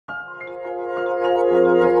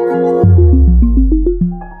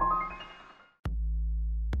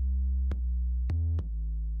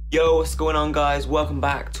Yo, what's going on guys? Welcome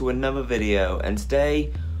back to another video, and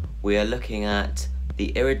today we are looking at the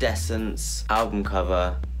Iridescence album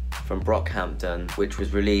cover from Brockhampton, which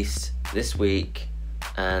was released this week,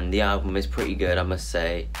 and the album is pretty good, I must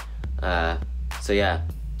say. So yeah,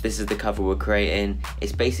 this is the cover we're creating.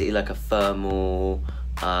 It's basically like a thermal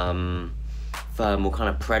kind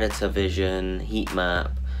of predator vision heat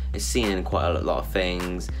map. It's seen in quite a lot of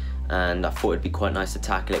things, and I thought it'd be quite nice to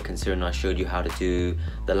tackle it considering I showed you how to do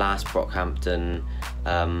the last Brockhampton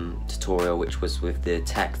tutorial, which was with the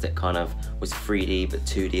text that kind of was 3D but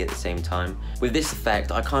 2D at the same time. With this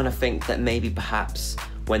effect, I kind of think that maybe perhaps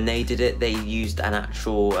when they did it, they used an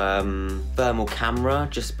actual thermal camera,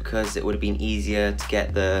 just because it would have been easier to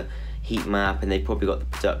get the heat map, and they probably got the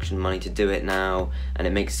production money to do it now, and it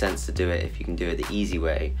makes sense to do it if you can do it the easy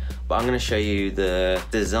way. But I'm going to show you the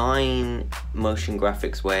design motion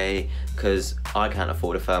graphics way, because I can't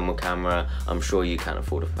afford a thermal camera. I'm sure you can't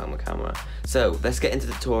afford a thermal camera. So let's get into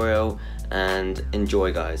the tutorial and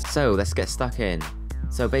enjoy, guys. So let's get stuck in.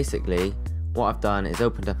 So basically what I've done is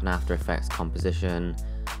opened up an After Effects composition,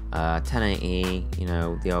 1080, you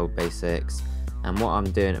know, the old basics. And what I'm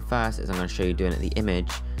doing at first is I'm going to show you doing it the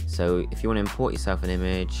image. So if you want to import yourself an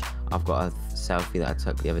image, I've got a selfie that I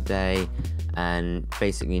took the other day, and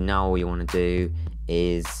basically now all you want to do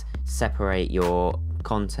is separate your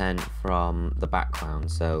content from the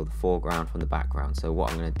background, so the foreground from the background. So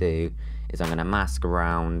what I'm going to do is I'm going to mask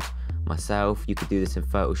around myself. You could do this in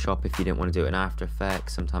Photoshop if you didn't want to do it in After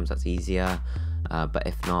Effects. Sometimes that's easier, but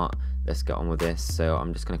if not, let's get on with this. So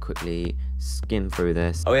I'm just going to quickly skim through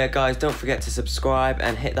this. Oh yeah guys, don't forget to subscribe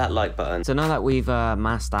and hit that like button. So now that we've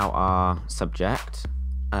masked out our subject,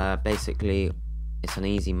 basically it's an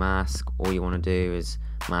easy mask. All you want to do is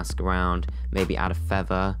mask around, maybe add a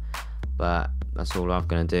feather, but that's all I'm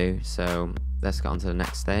going to do. So let's get on to the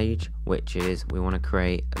next stage, which is we want to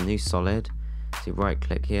create a new solid. So right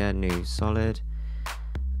click here, new solid,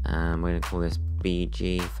 and we're going to call this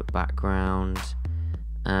BG for background.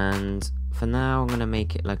 And for now I'm going to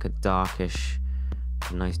make it like a darkish,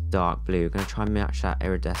 a nice dark blue. We're going to try and match that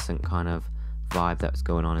iridescent kind of vibe that's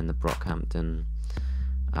going on in the Brockhampton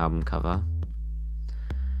album cover.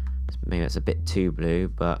 Maybe it's a bit too blue,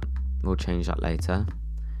 but we'll change that later.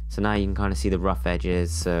 So now you can kind of see the rough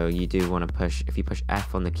edges, so you do want to push, if you push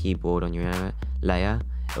F on the keyboard on your layer,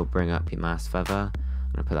 it'll bring up your mask feather.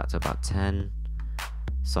 I'm going to put that to about 10,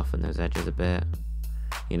 soften those edges a bit.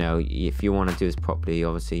 You know, if you want to do this properly,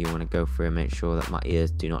 obviously you want to go through and make sure that my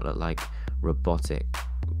ears do not look like robotic,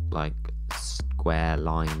 like square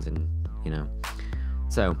lines, and you know.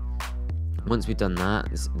 So once we've done that,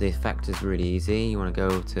 the effect is really easy. You want to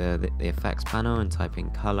go to the effects panel and type in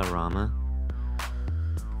Colorama,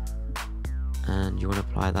 and you want to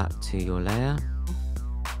apply that to your layer.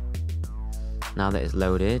 Now that it's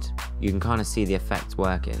loaded, you can kind of see the effects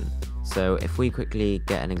working. So if we quickly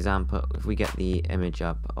get an example, if we get the image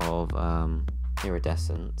up of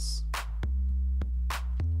iridescence.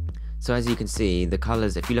 So as you can see, the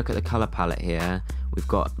colors, if you look at the color palette here, we've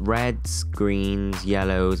got reds, greens,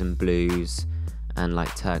 yellows and blues, and like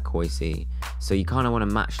turquoisey. So you kind of want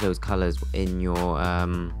to match those colors in your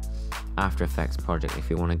After Effects project if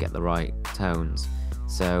you want to get the right tones.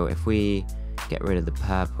 So if we get rid of the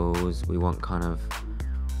purples, we want kind of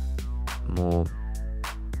more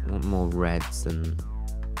reds than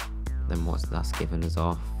what that's given us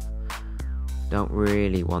off. Don't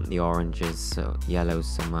really want the oranges, so yellows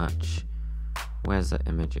so much. Where's the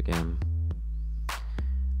image again?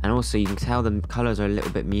 And also you can tell the colors are a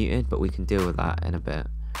little bit muted, but we can deal with that in a bit.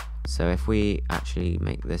 So if we actually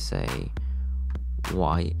make this a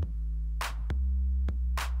white,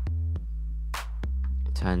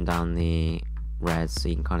 turn down the reds so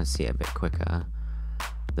you can kind of see it a bit quicker.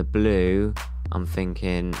 The blue, I'm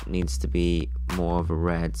thinking, needs to be more of a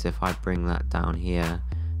red, so if I bring that down here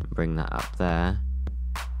and bring that up there,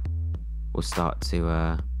 we'll start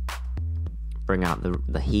to bring out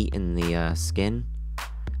the heat in the skin.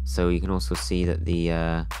 So you can also see that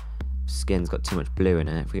the skin's got too much blue in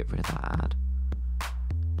it. If we get rid of that add,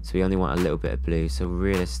 so we only want a little bit of blue, so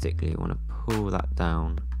realistically we want to pull that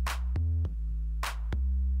down.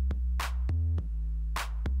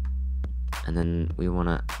 And then we want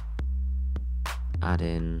to add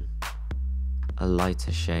in a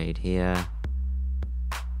lighter shade here,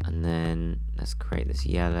 and then let's create this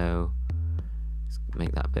yellow. Let's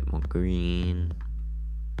make that a bit more green.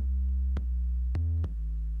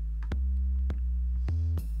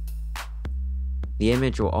 The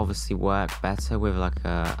image will obviously work better with like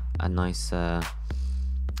a nice like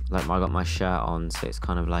I got my shirt on, so it's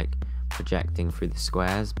kind of like projecting through the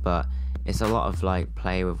squares, but it's a lot of like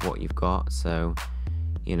play with what you've got. So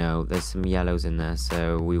you know, there's some yellows in there,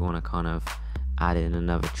 so we want to kind of add in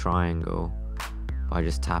another triangle by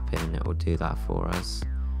just tapping, and it will do that for us.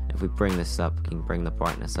 If we bring this up, we can bring the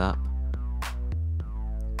brightness up.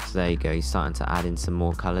 So there you go, you're starting to add in some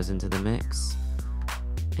more colours into the mix,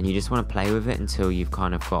 and you just want to play with it until you've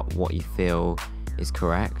kind of got what you feel is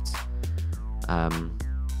correct.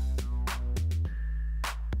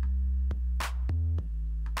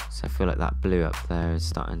 So I feel like that blue up there is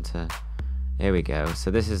starting to, here we go.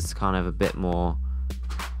 So this is kind of a bit more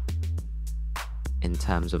in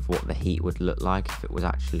terms of what the heat would look like if it was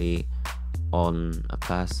actually on a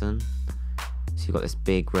person. So you've got this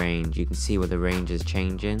big range, you can see where the range is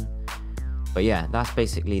changing. But yeah, that's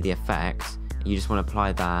basically the effect. You just want to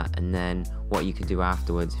apply that, and then what you can do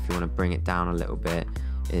afterwards, if you want to bring it down a little bit,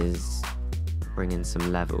 is bring in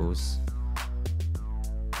some levels.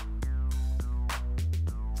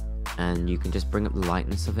 And you can just bring up the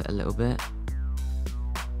lightness of it a little bit,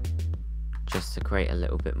 just to create a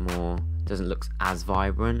little bit more, doesn't look as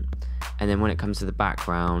vibrant. And then when it comes to the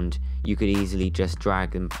background, you could easily just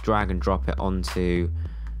drag and drop it onto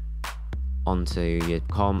your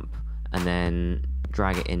comp, and then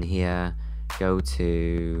drag it in here. Go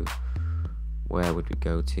to, where would we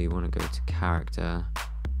go to? You want to go to character.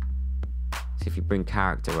 So if you bring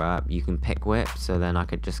character up, you can pick whip. So then I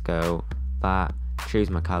could just go that, choose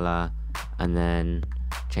my color, and then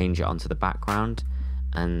change it onto the background.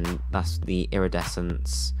 And that's the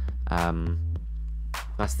iridescence.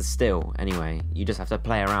 That's the still. Anyway, you just have to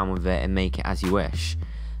play around with it and make it as you wish.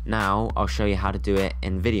 Now I'll show you how to do it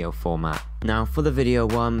in video format. Now for the video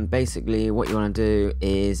one, basically what you want to do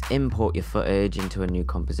is import your footage into a new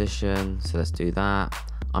composition. So let's do that.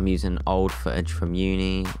 I'm using old footage from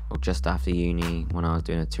uni, or just after uni, when I was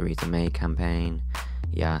doing a Theresa May campaign.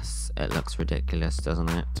 Yes, it looks ridiculous, doesn't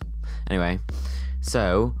it? Anyway,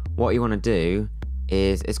 so what you want to do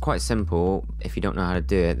is, it's quite simple. If you don't know how to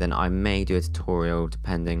do it, then I may do a tutorial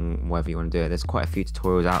depending whether you want to do it. There's quite a few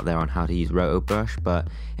tutorials out there on how to use roto brush, but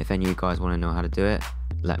if any of you guys want to know how to do it,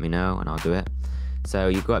 let me know and I'll do it. So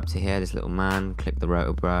you go up to here, this little man, click the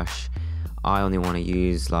roto brush. I only want to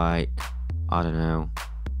use like, I don't know,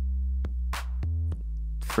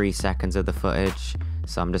 3 seconds of the footage.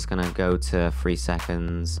 So I'm just going to go to 3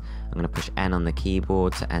 seconds. I'm going to push N on the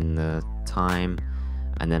keyboard to end the time.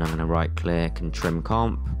 And then I'm going to right click and trim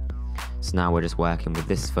comp. So now we're just working with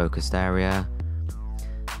this focused area.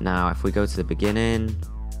 Now if we go to the beginning,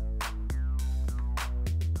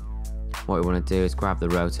 what we want to do is grab the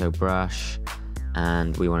roto brush,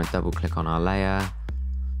 and we want to double click on our layer,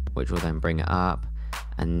 which will then bring it up.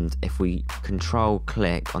 And if we control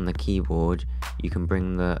click on the keyboard, you can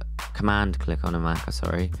bring the command click on a Mac,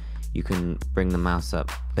 you can bring the mouse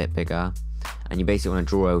up a bit bigger, and you basically want to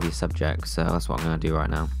draw over your subject. So that's what I'm going to do right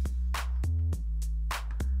now.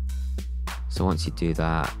 So once you do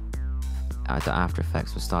that, the After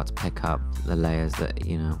Effects will start to pick up the layers that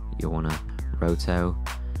you want to roto.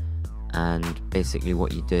 And basically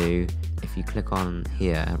what you do, if you click on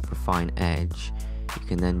here, refine edge, you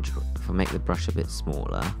can then make the brush a bit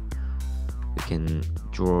smaller. We can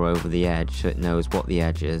draw over the edge so it knows what the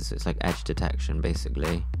edge is. It's like edge detection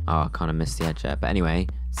basically. Oh, I kind of missed the edge there, but anyway,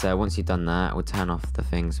 so once you've done that, we'll turn off the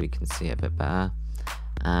thing so we can see it a bit better.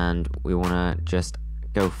 And we want to just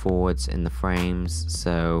go forwards in the frames.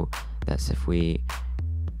 So that's if we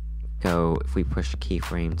push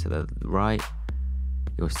keyframe to the right,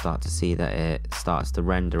 you'll start to see that it starts to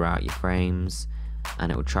render out your frames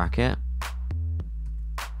and it will track it.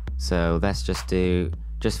 So let's just do,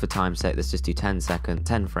 just for time's sake, let's just do 10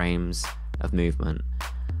 frames of movement.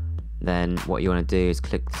 Then what you want to do is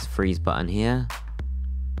click this freeze button here,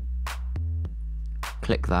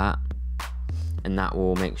 click that, and that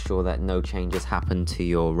will make sure that no changes happen to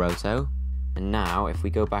your roto. And now if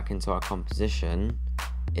we go back into our composition,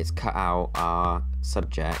 it's cut out our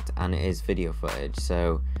subject and it is video footage.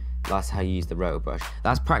 So that's how you use the roto brush.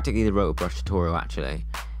 That's practically the roto brush tutorial actually,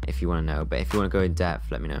 if you want to know, but if you want to go in depth,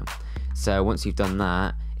 let me know. So once you've done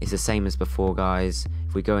that, it's the same as before, guys.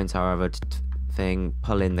 If we go into our other thing,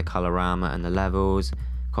 pull in the colorama and the levels,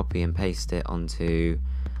 copy and paste it onto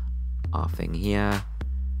our thing here,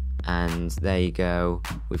 and there you go,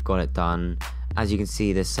 we've got it done. As you can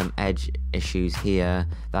see, there's some edge issues here.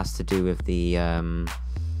 That's to do with the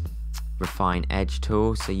refine edge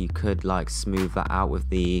tool, so you could like smooth that out with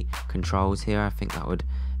the controls here. I think that would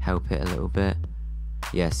help it a little bit.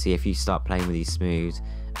 Yeah, see, if you start playing with these smooth,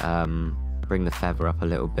 bring the feather up a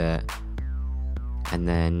little bit and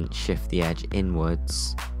then shift the edge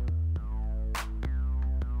inwards.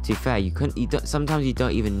 To be fair, sometimes you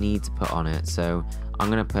don't even need to put on it, so I'm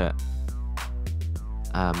gonna put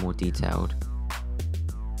more detailed.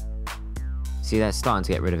 See, they're starting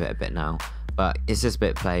to get rid of it a bit now, but it's just a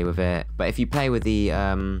bit play with it. But if you play with the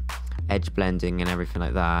edge blending and everything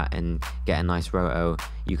like that and get a nice roto,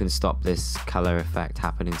 you can stop this color effect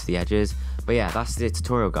happening to the edges. But yeah, that's the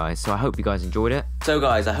tutorial, guys, so I hope you guys enjoyed it. So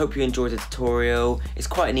guys, I hope you enjoyed the tutorial. It's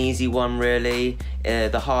quite an easy one, really.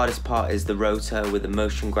 The hardest part is the roto with the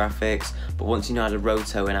motion graphics, but once you know how to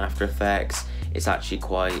roto in After Effects, it's actually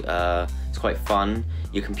quite fun.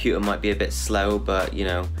 Your computer might be a bit slow, but you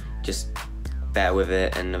know, just bear with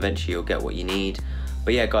it and eventually you'll get what you need.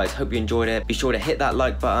 But yeah, guys, hope you enjoyed it. Be sure to hit that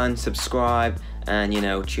like button, subscribe, and you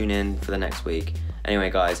know, tune in for the next week. Anyway,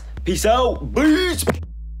 guys, peace out. Peace.